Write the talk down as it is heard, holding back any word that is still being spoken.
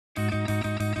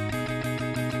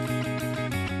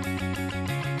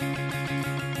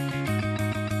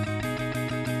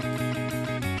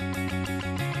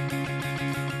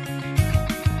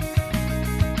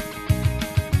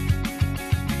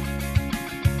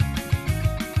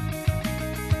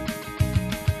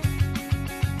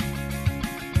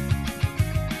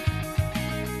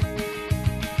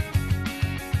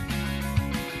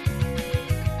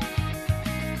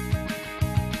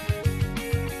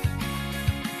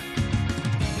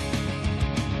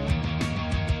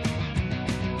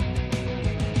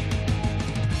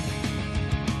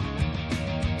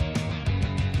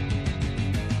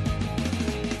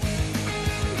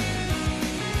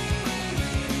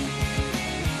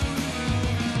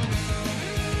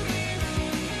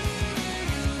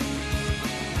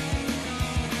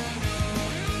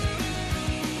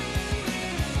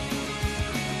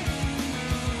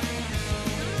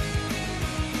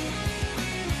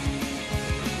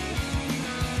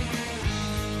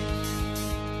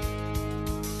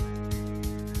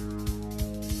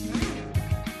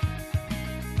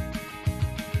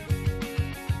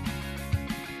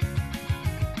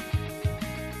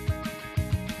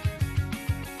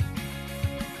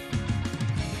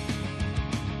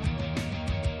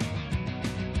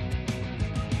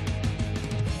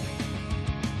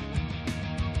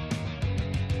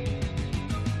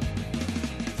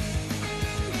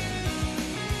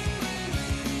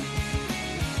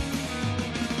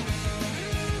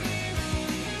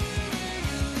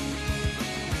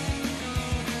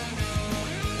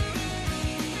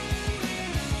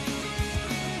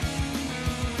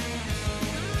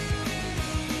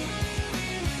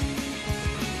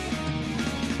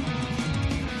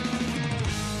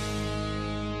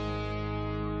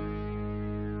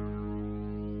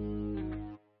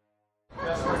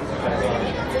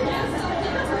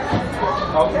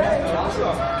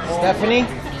Stephanie?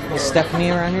 Is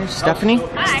Stephanie around here? Stephanie?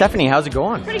 Hi. Stephanie, how's it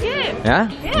going? Pretty good. Yeah?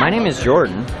 My name is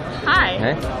Jordan. Hi.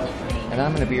 Okay? And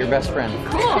I'm gonna be your best friend.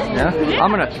 Cool. Yeah?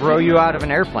 I'm gonna throw you out of an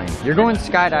airplane. You're going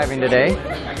skydiving today.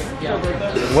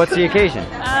 What's the occasion?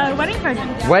 Wedding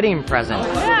present. Wedding present.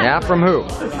 Yeah, from who?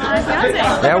 Fiance.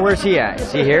 Yeah, where's he at?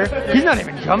 Is he here? He's not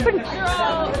even jumping.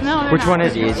 No. Which one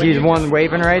is he? Is he the one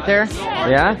waving right there?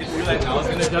 Yeah?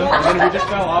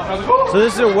 So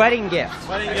this is a wedding gift.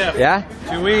 Wedding gift. Yeah?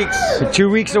 2 weeks. 2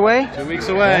 weeks away? 2 weeks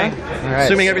away. Yeah? All right.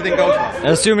 Assuming everything goes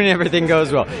well. Assuming everything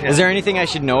goes well. Is there anything I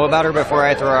should know about her before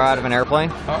I throw her out of an airplane?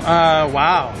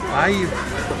 Wow.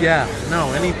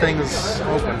 No, anything's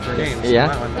open for games. Yeah? On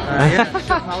that one. Yeah,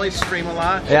 she'll probably stream a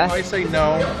lot. She'll Yeah? probably say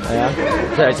no.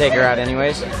 Yeah? Should I take her out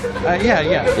anyways?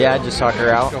 Yeah. Yeah, just talk her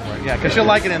out? Go for it. Yeah, because she'll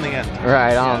like it in the end.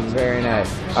 Right on, very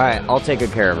nice. All right, I'll take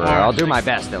good care of her. All right. I'll do my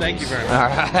best at Thank least. you very much. All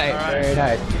right, very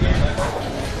nice.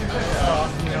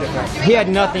 He had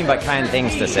nothing but kind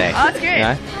things to say. Oh, that's great.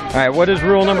 Yeah? All right, what is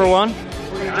rule number 1?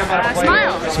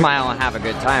 Smile. Smile and have a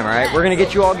good time, all right? We're gonna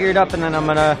get you all geared up and then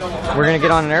we're gonna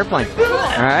get on an airplane.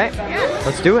 All right?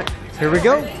 Let's do it. Here we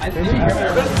go.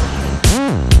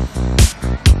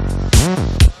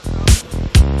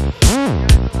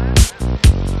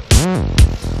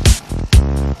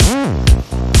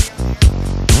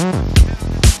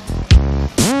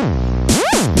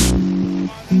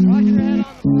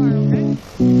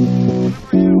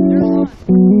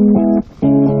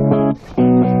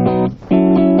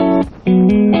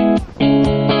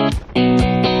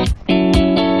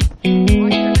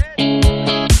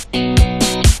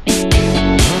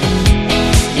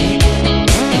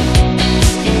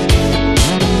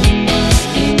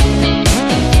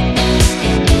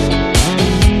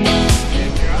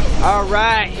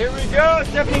 Alright, here we go,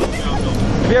 Stephanie.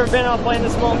 Have you ever been on a plane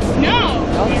this small? No.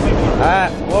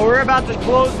 Alright, well we're about to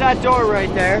close that door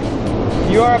right there.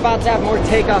 You are about to have more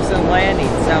takeoffs and landings.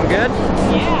 Sound good?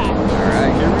 Yeah.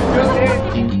 Alright, here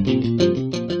we go.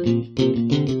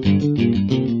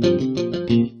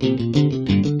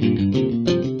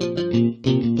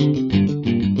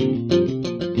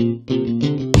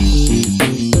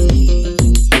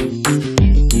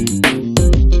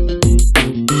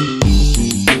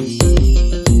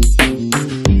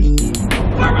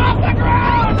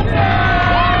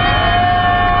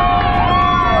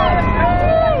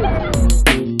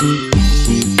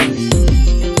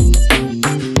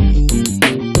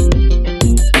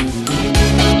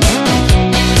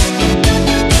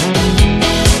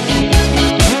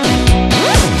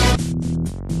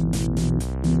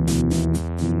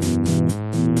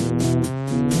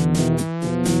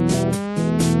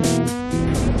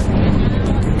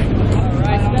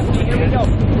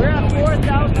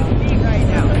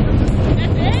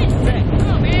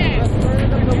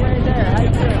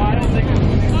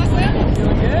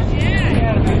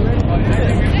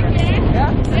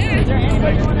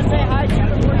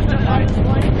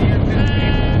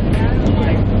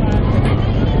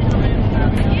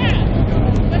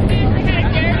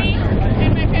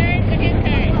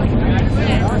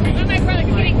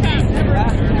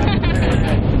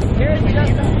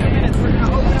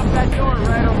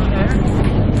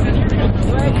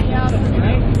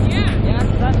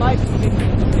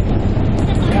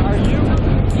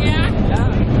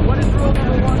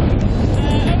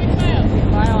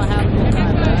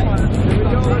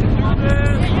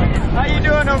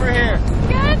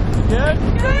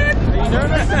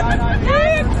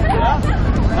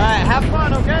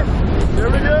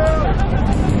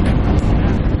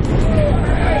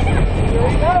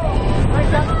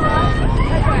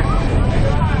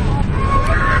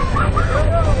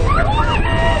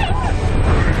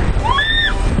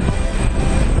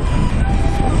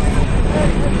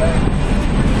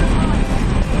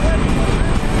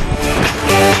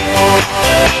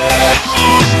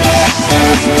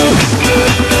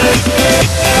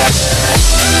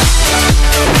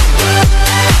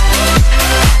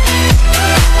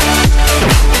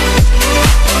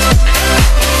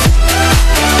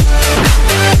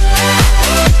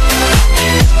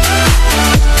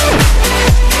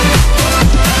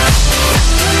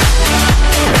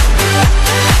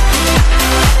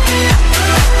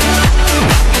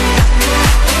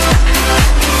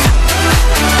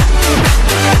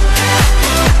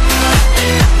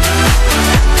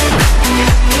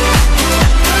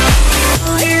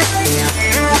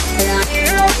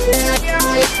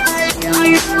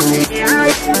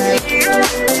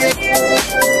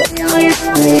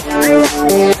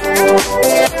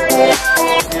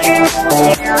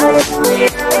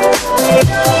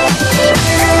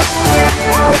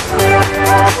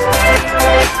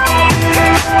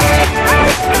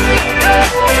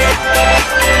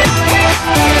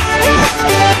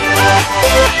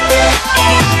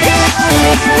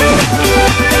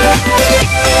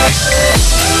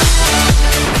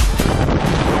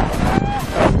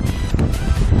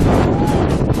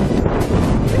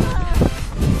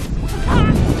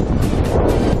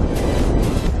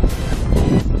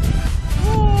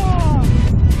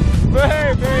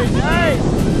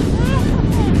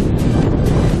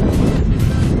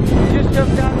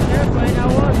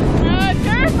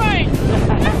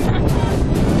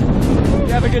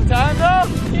 a good time though?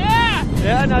 Yeah.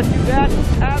 Yeah, not too bad.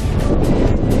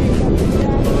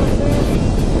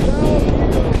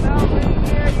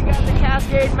 You got the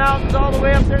Cascade Mountains all the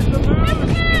way up there to the moon.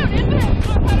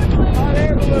 Hot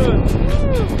air balloons.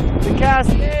 The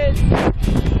Cascades.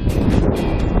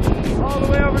 All the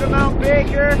way over to Mount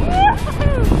Baker.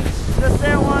 The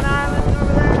San Juan Islands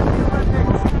over there.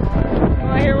 You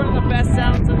want to hear one of the best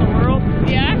sounds in the world?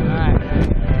 Yeah. Alright.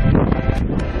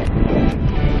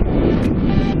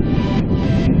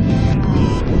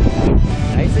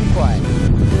 Nice and quiet.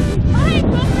 Hi,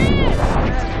 Wilfred.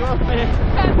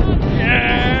 Yeah!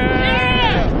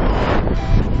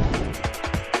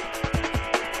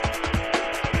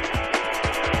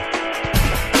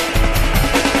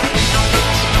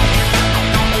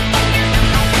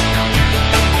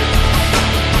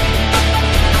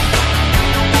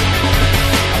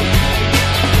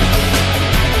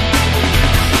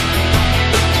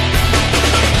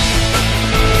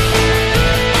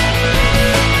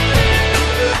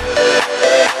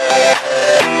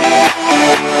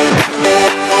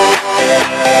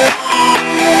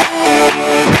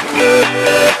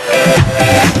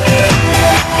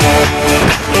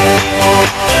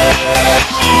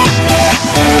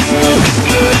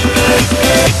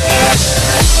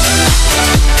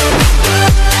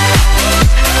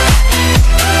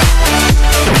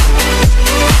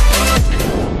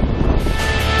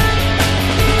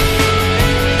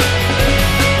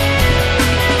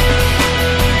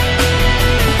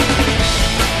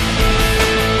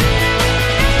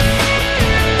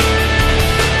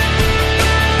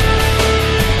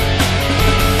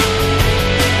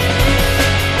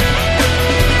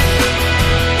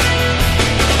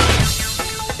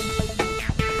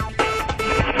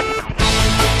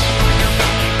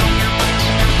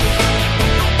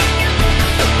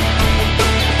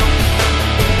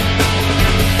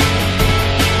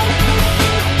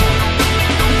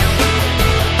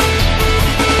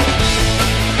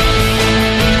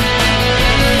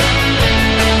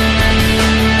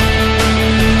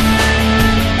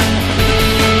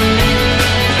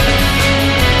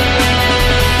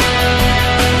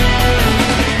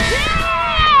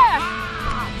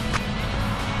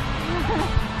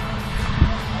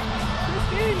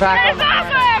 Back on the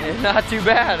ground. Not too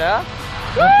bad, huh?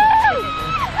 Woo!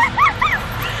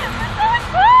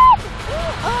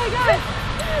 Oh my god!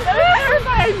 That was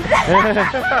terrifying!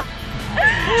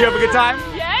 Did you have a good time?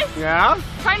 Yes! Yeah?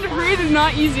 Trying to breathe is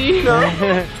not easy. No?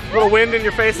 A little wind in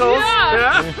your face holes?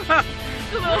 Yeah. Yeah?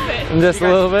 Just a little bit. Just a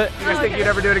little bit. You guys think you'd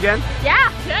ever do it again?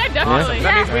 Yeah! Yeah, definitely.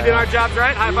 That means we did our jobs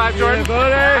right. High five, Jordan.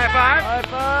 High five. High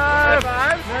five.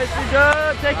 High five. Nicely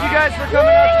done. Thank you guys for coming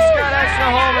out to Skydive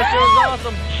Snohomish. It was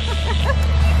awesome.